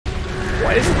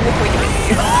Why does it look like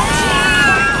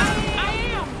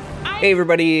Hey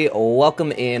everybody,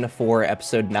 welcome in for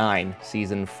episode 9,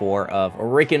 season 4 of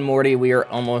Rick and Morty. We are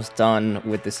almost done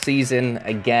with the season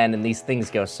again, and these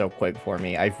things go so quick for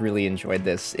me. I've really enjoyed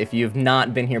this. If you've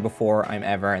not been here before, I'm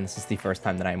Ever, and this is the first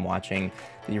time that I'm watching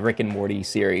the Rick and Morty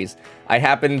series. I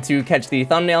happened to catch the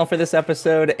thumbnail for this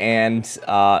episode, and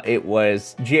it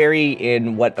was Jerry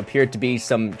in what appeared to be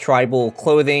some tribal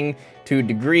clothing to a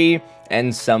degree,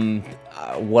 and some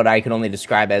what I can only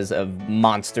describe as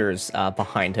monsters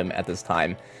behind him at this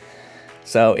time.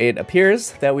 So it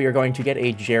appears that we are going to get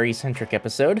a Jerry-centric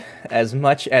episode. As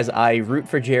much as I root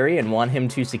for Jerry and want him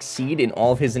to succeed in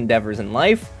all of his endeavors in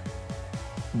life,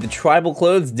 the tribal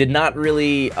clothes did not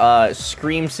really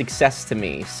scream success to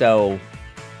me. So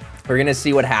we're gonna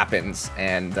see what happens,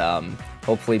 and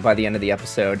hopefully by the end of the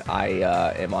episode I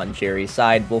am on Jerry's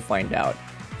side. We'll find out.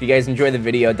 If you guys enjoyed the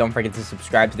video, don't forget to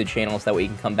subscribe to the channel so that way you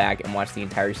can come back and watch the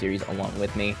entire series along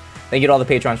with me. Thank you to all the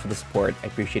patrons for the support. I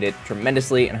appreciate it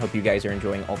tremendously, and I hope you guys are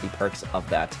enjoying all the perks of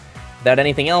that. Without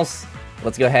anything else,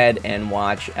 let's go ahead and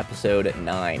watch episode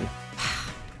 9.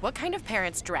 What kind of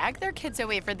parents drag their kids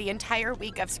away for the entire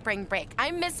week of spring break?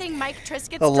 I'm missing Mike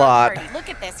Triskett's lot. party. Look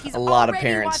at this. He's A lot of already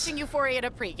parents. watching Euphoria at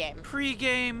a pregame.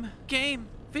 Pre-game, game,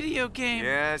 video game.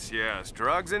 Yes,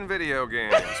 drugs and video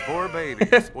games for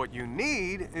babies. What you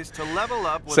need is to level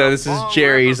up with So a this is ball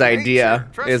Jerry's rep of idea, nature.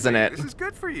 Trust isn't me, it? This is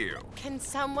good for you. Can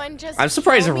someone just I'm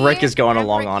surprised kill Rick me? is going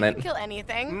along Rick, on you it. can kill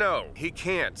anything. No, he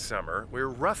can't, Summer. We're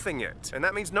roughing it. And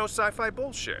that means no sci-fi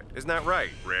bullshit. Isn't that right,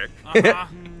 Rick?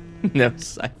 No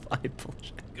sci-fi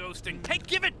bullshit. Ghosting. Hey,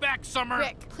 give it back, Summer.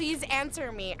 Rick, please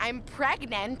answer me. I'm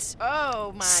pregnant.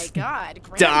 Oh my God.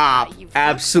 Grandpa, Stop. you fuckboy.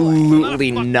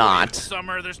 Absolutely Fuck not. you,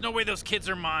 Summer, there's no way those kids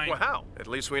are mine. Well, how? At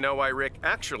least we know why Rick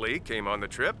actually came on the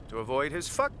trip, to avoid his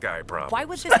fuck guy problem. Why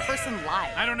would this person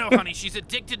lie? I don't know, honey. She's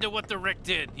addicted to what the Rick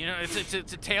did. You know, it's a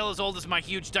tale as old as my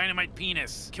huge dynamite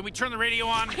penis. Can we turn the radio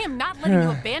on? I am not letting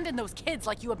you abandon those kids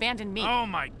like you abandoned me. Oh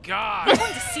my I'm God. going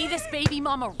to see this baby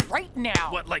mama right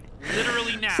now. What, like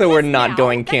literally now? So we're Yes, not now.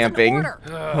 going That's an camping. order.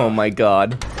 Oh my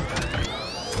God.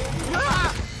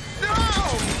 Ah! No!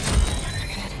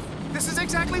 This is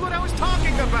exactly what I was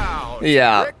talking about.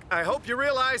 Yeah. Rick, I hope you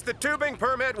realize the tubing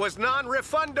permit was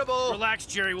non-refundable. Relax,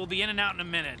 Jerry. We'll be in and out in a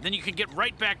minute. Then you can get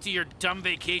right back to your dumb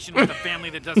vacation with a family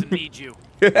that doesn't need you.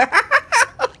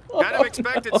 Kind of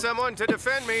expected someone to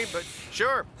defend me, but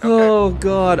sure. Okay. Oh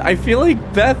God. I feel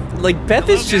like Beth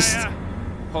is just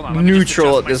Hold on, let me just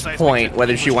neutral adjust at this my point, seismic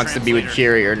whether she English wants to be with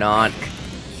translator. Jerry or not,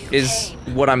 is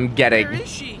what I'm Where getting. is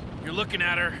she? You're looking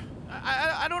at her.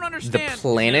 I don't understand.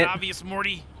 planet? Isn't it obvious,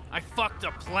 Morty? I fucked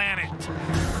a planet.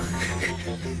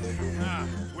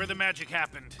 Where the magic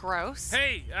happened. Gross.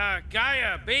 Hey,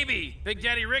 Gaia, baby, Big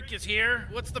Daddy Rick is here.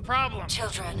 What's the problem?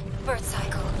 Children, birth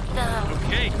cycle, now.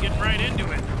 Okay, getting right into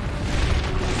it.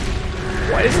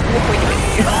 Why does it look like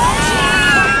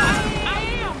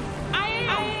I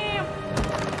am.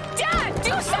 Dad,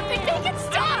 do something. Make it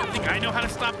stop. I think I know how to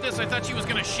stop this. I thought she was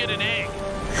gonna shit an egg.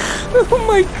 Oh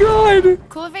my God.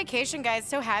 Cool vacation, guys.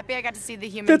 So happy I got to see the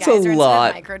human That's a geyser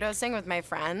lot. instead of microdosing with my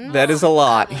friends. That is a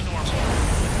lot.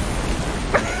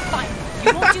 Fine.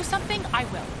 You won't do something, I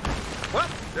will. Well,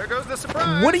 there goes the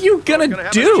surprise. What are you gonna We're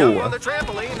have do? us jump on the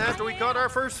trampoline after we caught our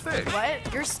first fish.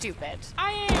 What? You're stupid.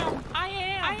 I am.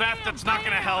 Beth, that's not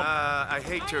gonna help. I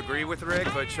hate to agree with Rick,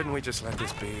 but shouldn't we just let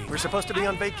this be? We're supposed to be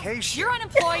on vacation. You're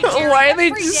unemployed, Jerry. Why are they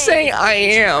every just day. saying I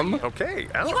am? Okay, You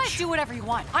guys ouch. do whatever you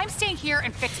want. I'm staying here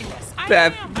and fixing this.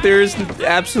 Beth, there's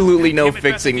absolutely no Damn it,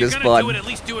 Beth, fixing if you're this gonna do bud. it, at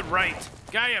least do it right.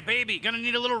 Gaia, baby, gonna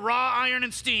need a little raw iron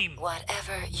and steam.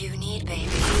 Whatever you need, baby.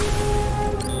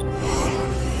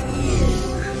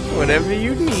 Whatever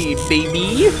you need,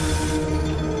 baby.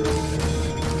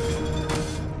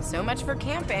 So much for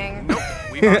camping. Nope,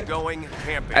 we are going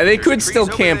camping. They There's could trees still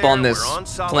over camp there. on this We're on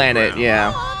solid planet, ground.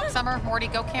 yeah. Summer, Morty,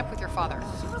 go camp with your father.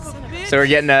 So we're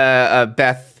getting a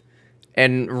Beth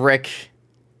and Rick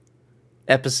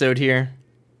episode here.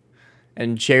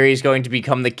 And Jerry's going to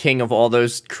become the king of all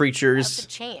those That's a creatures.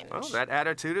 change. Well, that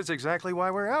attitude is exactly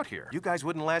why we're out here. You guys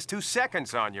wouldn't last 2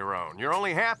 seconds on your own. You're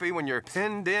only happy when you're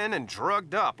pinned in and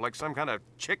drugged up like some kind of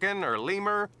chicken or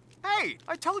lemur. Hey,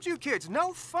 I told you kids,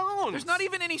 no phones. There's not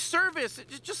even any service.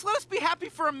 Just let us be happy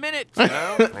for a minute.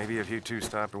 Well, maybe if you two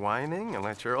stopped whining and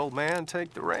let your old man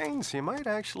take the reins, you might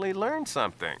actually learn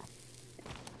something.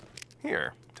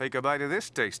 Here, take a bite of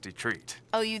this tasty treat.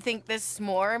 Oh, you think this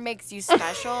s'more makes you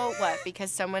special? What,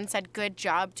 because someone said good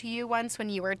job to you once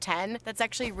when you were 10? That's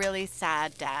actually really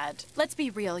sad, Dad. Let's be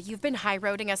real, you've been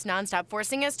high-roading us nonstop,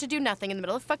 forcing us to do nothing in the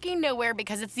middle of fucking nowhere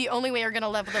because it's the only way you're gonna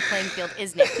level the playing field,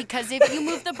 isn't it? Because if you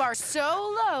move the bar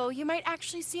so low, you might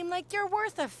actually seem like you're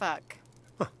worth a fuck.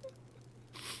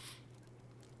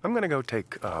 I'm gonna go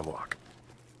take a walk.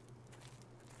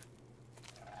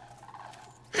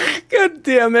 God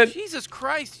damn it. Jesus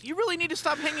Christ, you really need to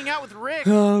stop hanging out with Rick.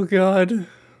 Oh, God.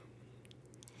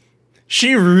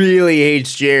 She really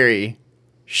hates Jerry.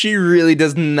 She really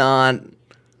does not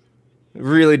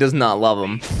love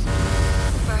him.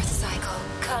 Birth cycle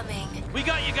coming. We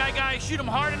got you, guy. Shoot him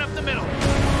hard enough the middle.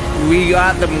 We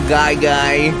got them,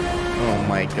 guy. Oh,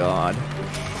 my God.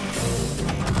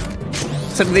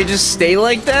 So do they just stay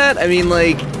like that? I mean,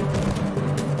 like,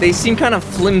 they seem kind of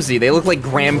flimsy. They look like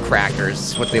graham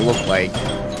crackers, what they look like.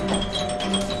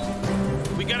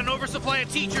 We got an oversupply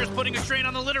of teachers putting a strain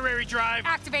on the literary drive.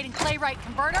 Activating playwright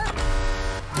converter.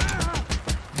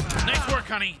 Nice work,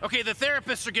 honey. Okay, the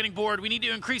therapists are getting bored. We need to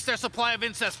increase their supply of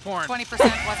incest porn.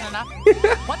 20% wasn't enough.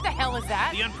 What the hell is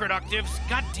that? The unproductives.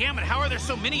 God damn it, how are there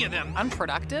so many of them?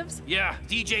 Unproductives? Yeah,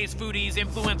 DJs, foodies,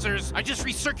 influencers. I just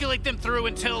recirculate them through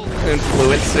until...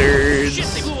 Influencers. Shit,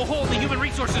 they blew a hole in the human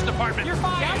resources department. You're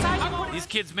fine. These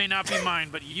kids may not be mine,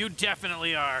 but you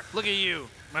definitely are. Look at you,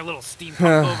 my little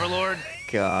steampunk overlord.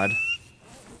 God.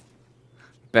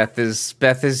 Beth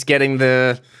is getting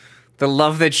the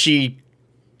love that she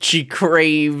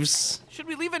craves. Should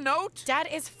we leave a note? Dad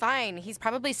is fine. He's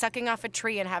probably sucking off a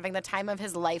tree and having the time of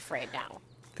his life right now.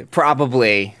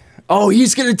 Probably. Oh,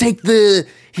 he's gonna take the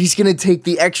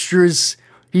extras.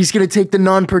 He's gonna take the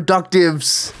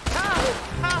non-productives.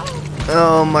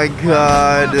 Oh my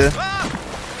God.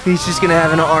 He's just gonna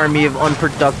have an army of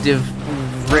unproductive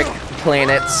Rick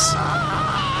planets.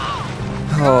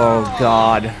 Oh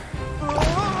God.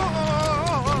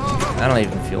 I don't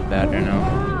even feel bad right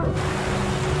now.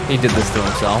 He did this to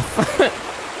himself.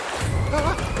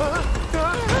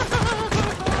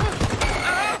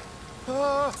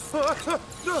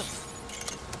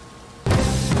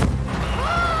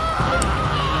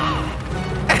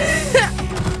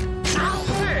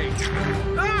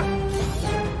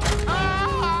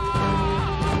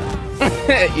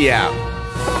 Yeah.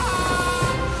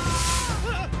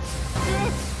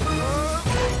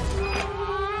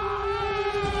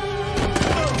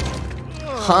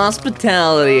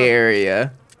 Hospitality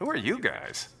area. Who are you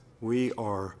guys? We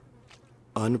are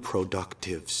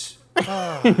unproductives.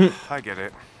 I get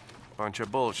it. Bunch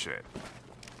of bullshit.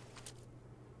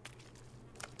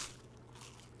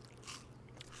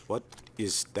 What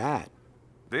is that?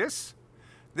 This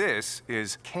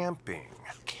is camping.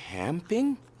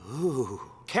 Camping? Ooh.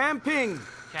 Camping!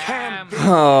 Camping!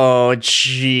 Oh,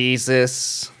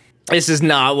 Jesus. This is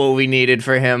not what we needed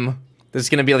for him. There's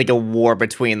gonna be like a war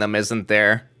between them, isn't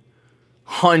there?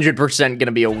 100%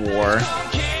 gonna be a war.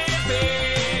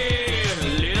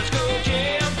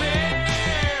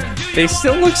 They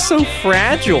still look so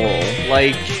fragile.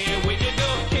 Like...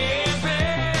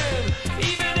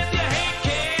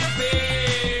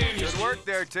 Good work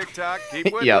there, TikTok.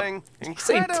 Keep whittling. Yep.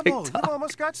 Incredible. TikTok. You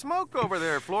almost got smoke over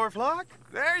there, floor flock.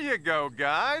 There you go,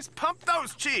 guys. Pump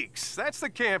those cheeks. That's the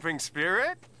camping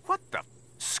spirit. What the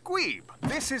squeeb?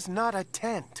 This is not a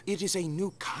tent. It is a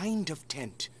new kind of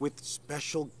tent with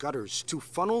special gutters to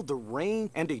funnel the rain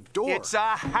and a door. It's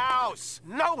a house.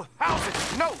 No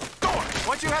houses, no doors.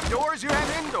 Once you have doors, you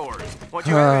have indoors. Once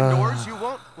you have indoors, you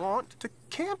won't want to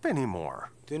camp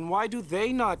anymore. Then why do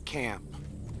they not camp?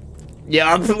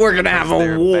 Yeah, we're gonna have a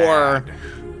They're war. bad.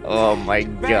 Oh my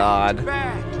God.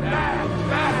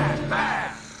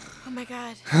 Oh my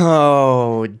God.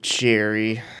 Oh,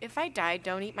 Jerry. If I died,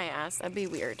 don't eat my ass. That'd be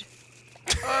weird.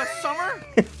 Summer?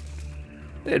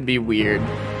 That'd be weird.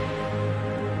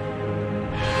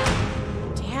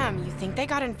 Damn, you think they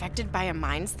got infected by a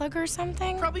mind slug or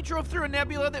something? Probably drove through a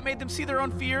nebula that made them see their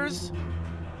own fears.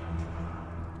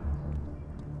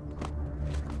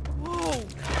 Whoa,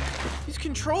 these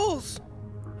controls.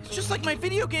 It's just like my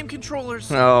video game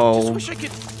controllers. Oh. Just wish I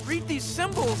could read these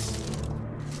symbols.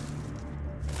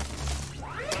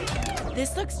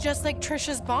 This looks just like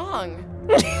Trisha's bong.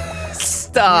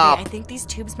 Stop. I think these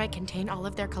tubes might contain all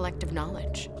of their collective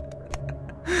knowledge.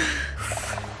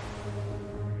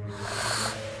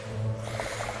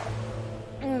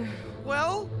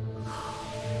 Well,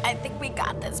 I think we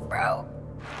got this, bro.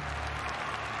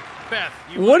 Beth,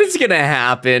 you What is gonna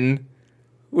happen?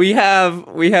 We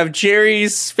have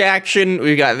Jerry's faction,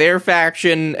 we got their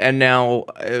faction, and now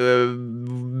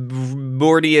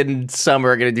Morty and Summer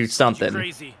are gonna do something.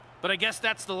 crazy. But I guess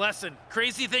that's the lesson.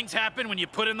 Crazy things happen when you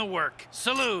put in the work.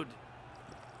 Salute.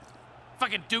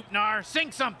 Fucking Doopnar,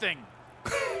 sing something.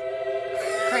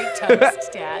 Great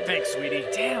toast, Dad. Thanks, sweetie.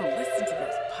 Damn, listen to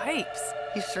those pipes.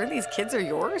 You sure these kids are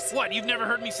yours? What, you've never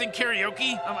heard me sing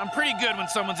karaoke? I'm pretty good when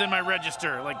someone's in my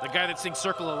register, like the guy that sings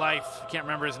Circle of Life. I can't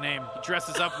remember his name. He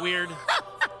dresses up weird.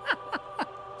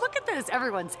 Look at this.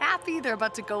 Everyone's happy. They're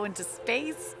about to go into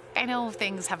space. I know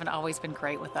things haven't always been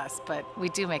great with us, but we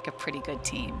do make a pretty good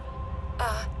team.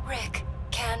 Rick,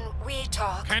 can we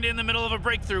talk? Kinda in the middle of a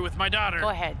breakthrough with my daughter. Go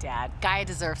ahead, Dad. Gaia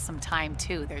deserves some time,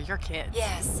 too. They're your kids.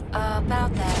 Yes,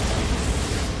 about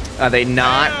that. Are they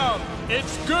not? Damn,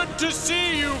 it's good to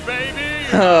see you, baby.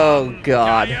 Oh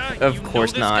God, Gaia, of you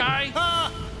course know this not. guy? Huh?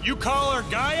 You call her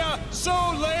Gaia? So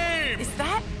lame. Is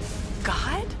that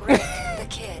God? Rick, the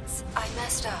kids. I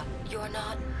messed up. You're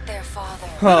not their father.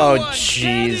 Oh Everyone,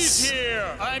 Daddy's jeez.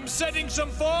 here. I'm setting some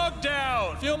fog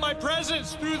down. Feel my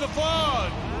presence through the fog.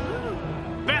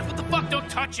 Beth, what the fuck? Don't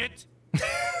touch it.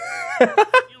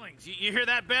 Feelings. You hear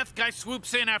that, Beth? Guy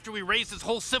swoops in after we raise his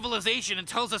whole civilization and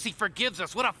tells us he forgives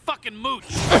us. What a fucking mooch.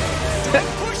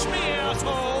 Push me,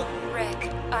 asshole.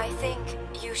 Rick, I think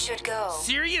you should go.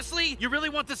 Seriously? You really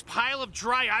want this pile of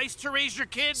dry ice to raise your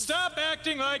kids? Stop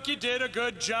acting like you did a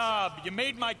good job. You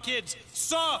made my kids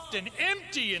soft and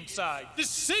empty inside. This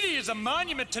city is a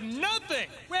monument to nothing.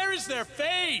 Where is their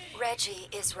faith? Reggie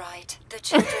is right. The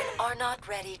children are not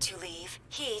ready to leave.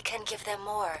 He can give them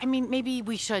more. I mean, maybe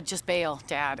we should just bail,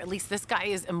 Dad. At least this guy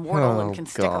is immortal Oh, and can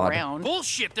stick God. around.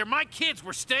 Bullshit, they're my kids.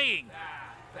 We're staying.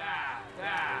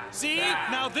 See?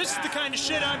 Now this is the kind of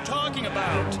shit I'm talking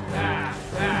about.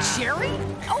 Jerry?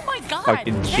 Oh my God!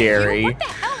 Fucking Is that Jerry. you? What the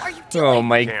hell are you doing? Oh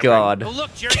my God. Well,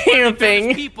 look, Jerry,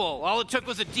 Camping. people. All it took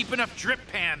was a deep enough drip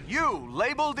pan. You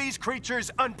label these creatures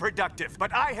unproductive,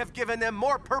 but I have given them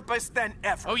more purpose than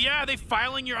ever. Oh yeah, are they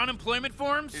filing your unemployment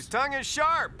forms? His tongue is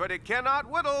sharp, but it cannot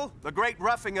whittle. The great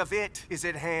roughing of it is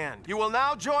at hand. You will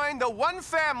now join the one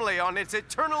family on its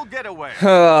eternal getaway.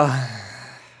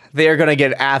 They are gonna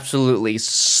get absolutely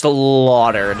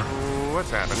slaughtered. What's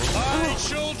happening? My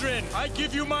children, I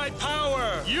give you my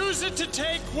power. Use it to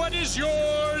take what is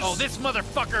yours. Oh, this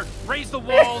motherfucker. Raise the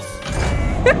walls.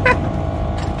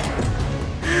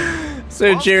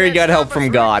 So Jerry got help from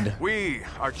God. We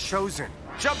are chosen.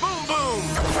 Shaboom boom!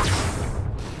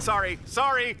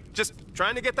 Sorry. Just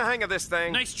trying to get the hang of this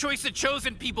thing. Nice choice of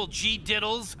chosen people,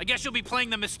 G-diddles. I guess you'll be playing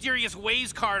the mysterious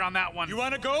ways card on that one. You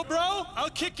wanna go, bro? I'll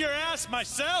kick your ass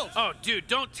myself. Oh, dude,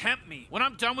 don't tempt me. When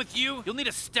I'm done with you, you'll need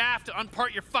a staff to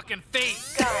unpart your fucking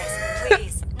face. Guys,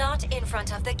 please, not in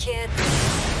front of the kids.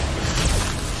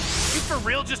 You for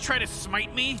real just try to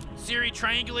smite me? Siri,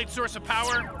 triangulate source of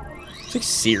power? It's like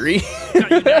Siri.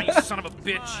 Got you now, you son of a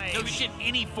bitch. No shit,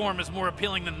 any form is more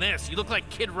appealing than this. You look like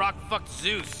Kid Rock fucked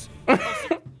Zeus.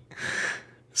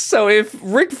 So if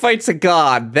Rick fights a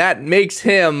god, that makes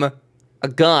him a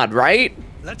god, right?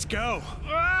 Let's go.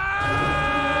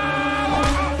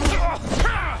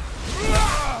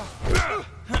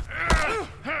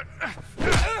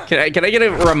 Can I get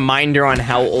a reminder on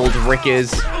how old Rick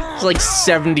is? He's like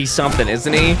 70 something,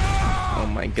 isn't he?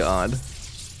 Oh my God.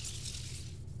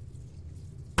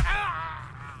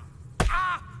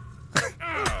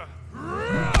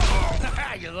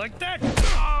 You like that?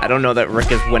 I don't know that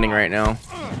Rick is winning right now.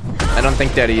 I don't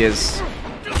think that he is.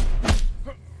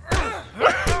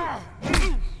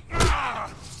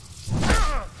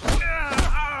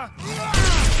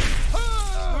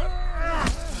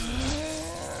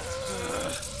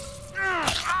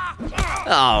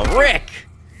 Oh, Rick!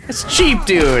 That's cheap,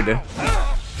 dude!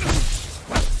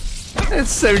 That's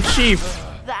so cheap.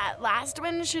 That last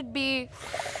one should be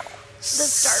the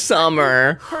start.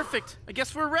 Summer. Perfect. I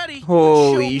guess we're ready.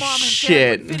 Holy Let's show Mom and Dad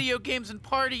shit. what video games and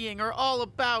partying are all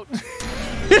about.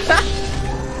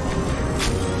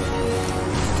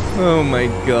 Oh my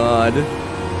God.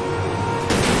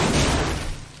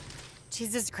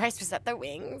 Jesus Christ, was that the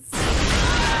wings?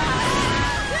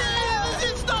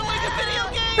 It's not like a video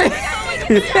game! It's not like a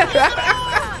video game!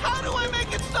 How do I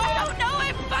make it stop? Oh no,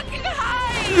 I'm fucking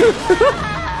high!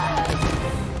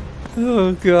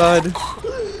 Oh God.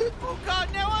 Oh god,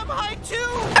 now I'm high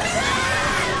too!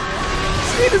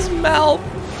 See his mouth.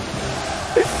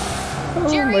 Oh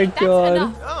Jerry, my that's God.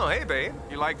 enough. Oh, hey, babe.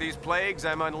 You like these plagues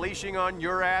I'm unleashing on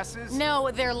your asses?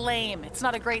 No, they're lame. It's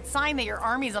not a great sign that your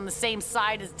army's on the same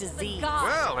side as disease.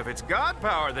 Well, if it's God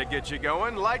power that gets you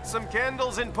going, light some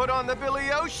candles and put on the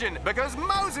Billy Ocean, because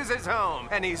Moses is home,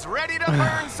 and he's ready to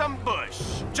burn some bush.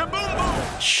 Chaboom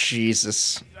boom!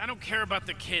 Jesus. I don't care about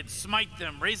the kids. Smite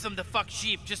them, raise them to fuck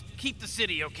sheep. Just keep the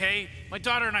city, okay? My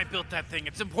daughter and I built that thing.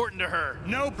 It's important to her.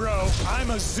 No, bro, I'm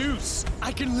a Zeus.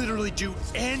 I can literally do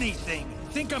anything.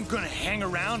 Think I'm gonna hang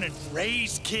around and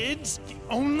raise kids? The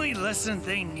only lesson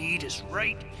they need is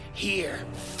right here.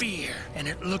 Fear. And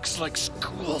it looks like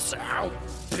school's out,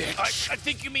 bitch. I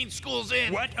think you mean school's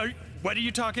in. What are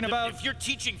you talking about? If you're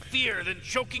teaching fear, then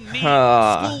choking me,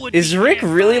 school would is be Rick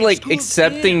really like School's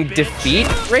accepting in, bitch.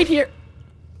 defeat right here?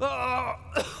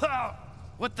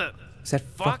 What the? Is that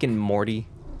fucking Morty?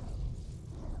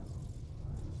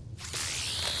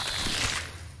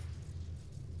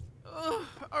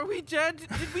 Are we dead?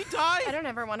 Did we die? I don't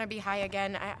ever want to be high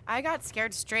again. I got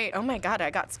scared straight. Oh my god,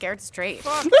 I got scared straight.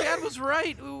 Fuck, Dad was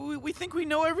right. We think we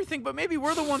know everything, but maybe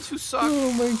we're the ones who suck.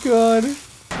 Oh my god.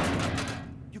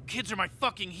 You kids are my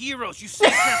fucking heroes. You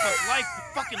saved Grandpa's life.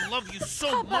 I fucking love you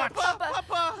so much.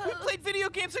 Papa, we played video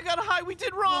games and got high. We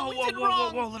did wrong. We did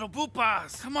wrong. Whoa, little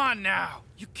boopas. Come on now.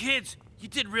 You kids, you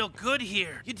did real good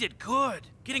here. You did good.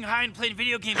 Getting high and playing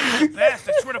video games is the best.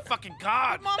 I swear to fucking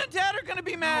God. Mom and Dad are gonna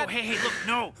be mad. Oh, hey, look,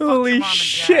 no. Holy Fuck your mom and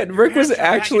shit, dad. Rick was Your parents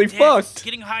are actually back in dicks. fucked.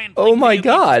 Getting high and Oh playing my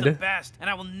video games is the God. best, and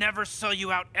I will never sell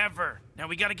you out ever. Now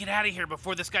we gotta get out of here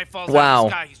before this guy falls Wow. out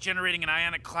of the sky. He's generating an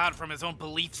ionic cloud from his own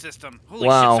belief system. Holy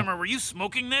Wow. shit, Summer, were you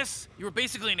smoking this? You were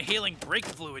basically inhaling brake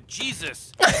fluid.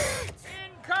 Jesus.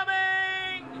 Incoming!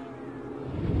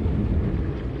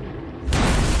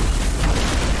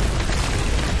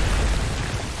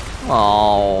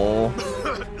 Oh.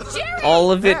 Jerry!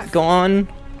 All of it gone?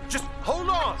 Just hold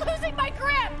on. Losing my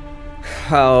grip!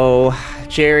 Oh,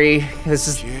 Jerry, this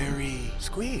is... Jerry,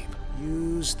 Squeeb.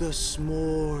 use the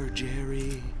s'more,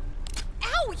 Jerry.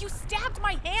 Ow, you stabbed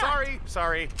my hand.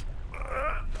 Sorry.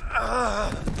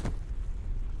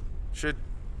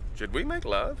 Should we make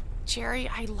love? Jerry,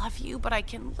 I love you, but I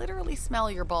can literally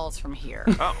smell your balls from here.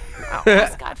 Oh,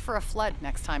 Ask God for a flood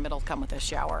next time. It'll come with a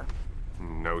shower.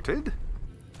 noted.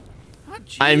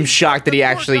 I'm shocked that he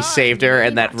actually saved her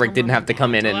and that Rick didn't have to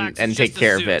come in Relax, and it's take just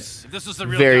care a of it. Zeus. If this was the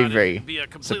real Very, God, very it'd be a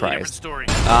completely different surprised. story.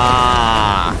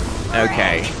 Ah,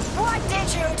 okay. What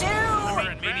did you do? Summer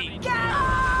and maybe. Okay,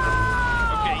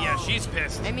 yeah, she's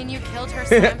pissed. I mean, you killed her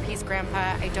son piece,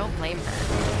 Grandpa. I don't blame her.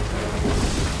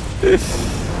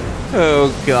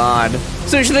 Oh god.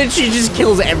 So then she just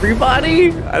kills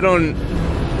everybody? I don't...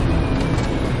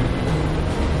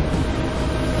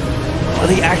 Are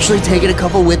they actually taking a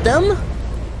couple with them?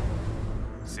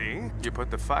 See? You put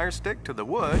the fire stick to the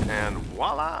wood, and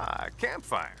voila,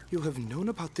 campfire. You have known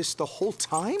about this the whole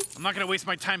time? I'm not gonna waste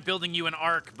my time building you an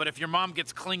ark, but if your mom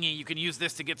gets clingy, you can use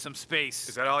this to get some space.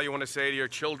 Is that all you want to say to your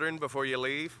children before you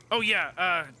leave? Oh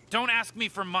yeah, don't ask me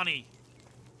for money.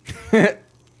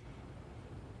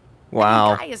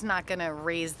 Wow. The guy is not gonna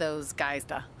raise those guys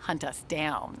to hunt us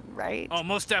down, right? Oh,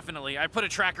 most definitely. I put a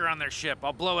tracker on their ship.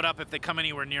 I'll blow it up if they come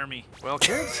anywhere near me. Well,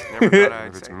 kids, never thought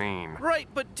I'd it's mean. Right,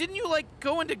 but didn't you, like,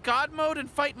 go into God mode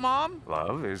and fight Mom?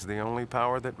 Love is the only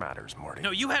power that matters, Morty.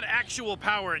 No, you had actual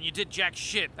power and you did jack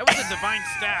shit. That was a divine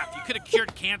staff. You could have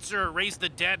cured cancer or raised the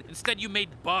dead. Instead, you made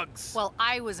bugs. Well,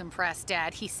 I was impressed,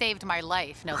 Dad. He saved my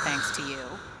life, no thanks to you.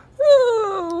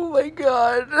 Oh my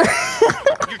god.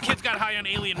 Your kids got high on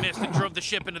alien mist and drove the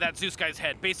ship into that Zeus guy's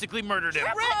head. Basically murdered him.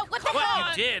 What the What hell?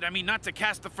 you did, I mean, not to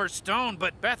cast the first stone,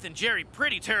 but Beth and Jerry,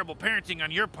 pretty terrible parenting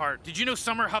on your part. Did you know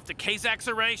Summer huffed a Kazak's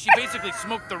array? She basically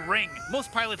smoked the ring.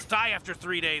 Most pilots die after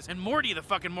 3 days, and Morty, the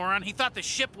fucking moron, he thought the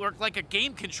ship worked like a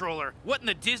game controller. What in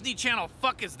the Disney Channel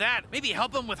fuck is that? Maybe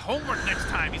help him with homework next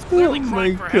time. He's clearly Oh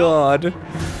my crying for help.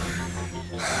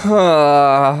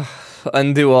 god.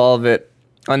 Undo all of it.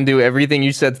 Undo everything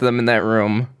you said to them in that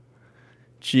room.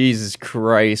 Jesus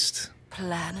Christ.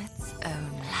 Planets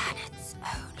only. Planets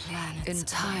only.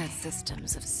 Entire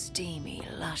systems of steamy,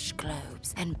 lush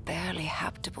globes and barely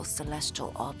habitable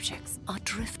celestial objects are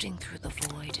drifting through the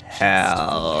void.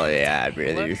 Hell yeah,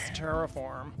 brother. Let's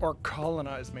terraform or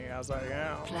colonize me as I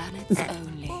am. Planets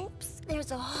only. Oops,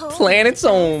 there's a hole. Planets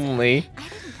only. I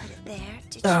didn't put it there,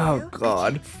 did Oh, you?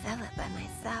 God. I just fell it by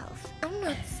myself. I'm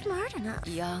not smart enough.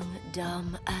 Young,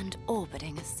 dumb, and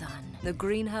orbiting a sun. The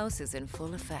greenhouse is in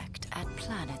full effect at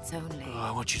planets only.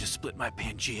 I want you to split my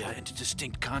Pangea into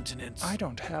distinct continents. I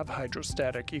don't have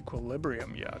hydrostatic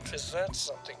equilibrium yet. Is that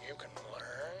something you can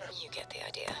learn? You get the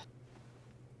idea.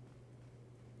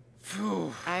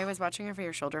 I was watching over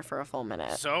your shoulder for a full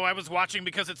minute. So I was watching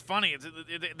because it's funny.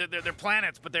 They're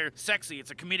planets, but they're sexy.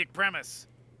 It's a comedic premise.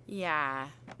 Yeah.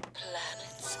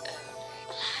 Planets only.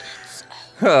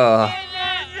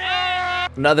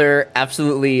 Another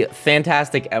absolutely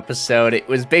fantastic episode. It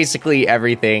was basically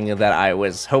everything that I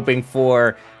was hoping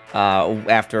for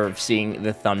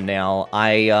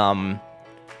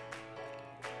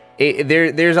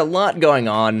there's a lot going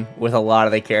on with a lot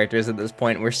of the characters at this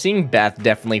point. We're seeing Beth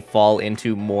definitely fall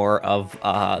into more of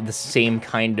the same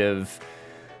kind of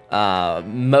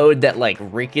mode that like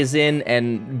Rick is in,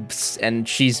 and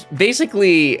she's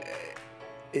basically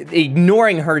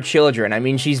ignoring her children. I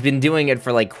mean, she's been doing it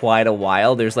for like quite a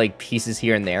while. There's like pieces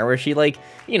here and there where she like,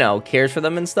 you know, cares for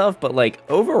them and stuff, but like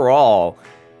overall,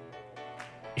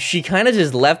 she kind of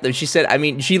just left them. She said, I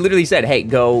mean, she literally said, hey,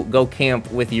 go camp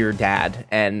with your dad.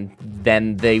 And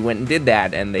then they went and did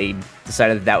that, and they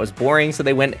decided that was boring, so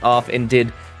they went off and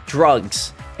did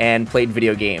drugs and played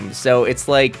video games. So it's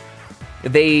like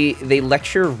they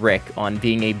lecture Rick on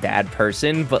being a bad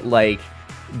person, but like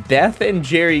Beth and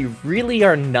Jerry really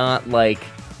are not like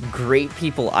great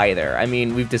people either. I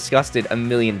mean, we've discussed it a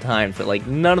million times, but like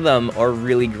none of them are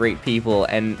really great people.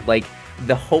 And like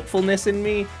the hopefulness in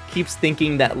me keeps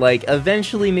thinking that like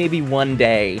eventually, maybe one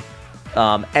day,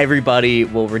 everybody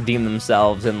will redeem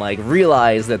themselves and like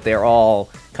realize that they're all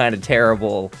kind of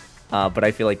terrible. But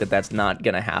I feel like that's not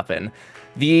gonna happen.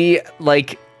 The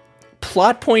like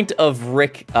plot point of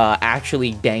Rick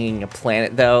actually banging a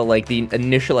planet, though, like the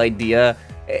initial idea,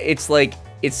 it's like,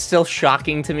 it's still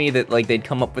shocking to me that like they'd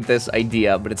come up with this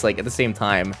idea, but it's like at the same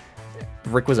time,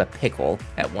 Rick was a pickle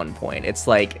at one point. It's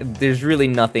like there's really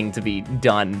nothing to be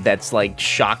done that's like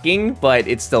shocking, but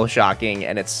it's still shocking,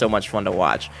 and it's so much fun to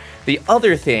watch. The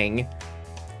other thing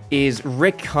is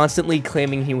Rick constantly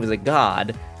claiming he was a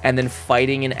god and then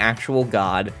fighting an actual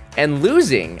god and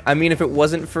losing. I mean, if it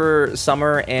wasn't for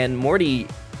Summer and Morty,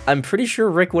 I'm pretty sure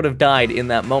Rick would have died in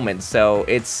that moment. So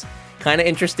it's kind of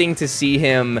interesting to see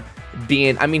him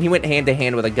being, I mean, he went hand to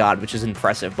hand with a god, which is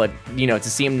impressive, but you know, to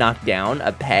see him knock down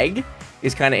a peg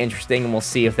is kind of interesting, and we'll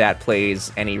see if that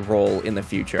plays any role in the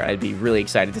future. I'd be really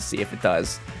excited to see if it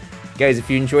does. Guys, if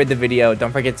you enjoyed the video,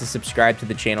 don't forget to subscribe to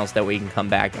the channel so that way you can come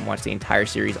back and watch the entire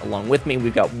series along with me.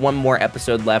 We've got one more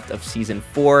episode left of Season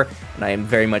 4, and I am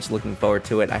very much looking forward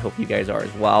to it. I hope you guys are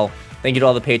as well. Thank you to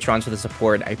all the patrons for the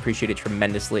support. I appreciate it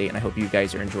tremendously, and I hope you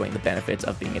guys are enjoying the benefits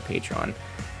of being a patron.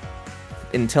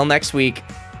 Until next week,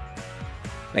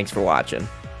 thanks for watching.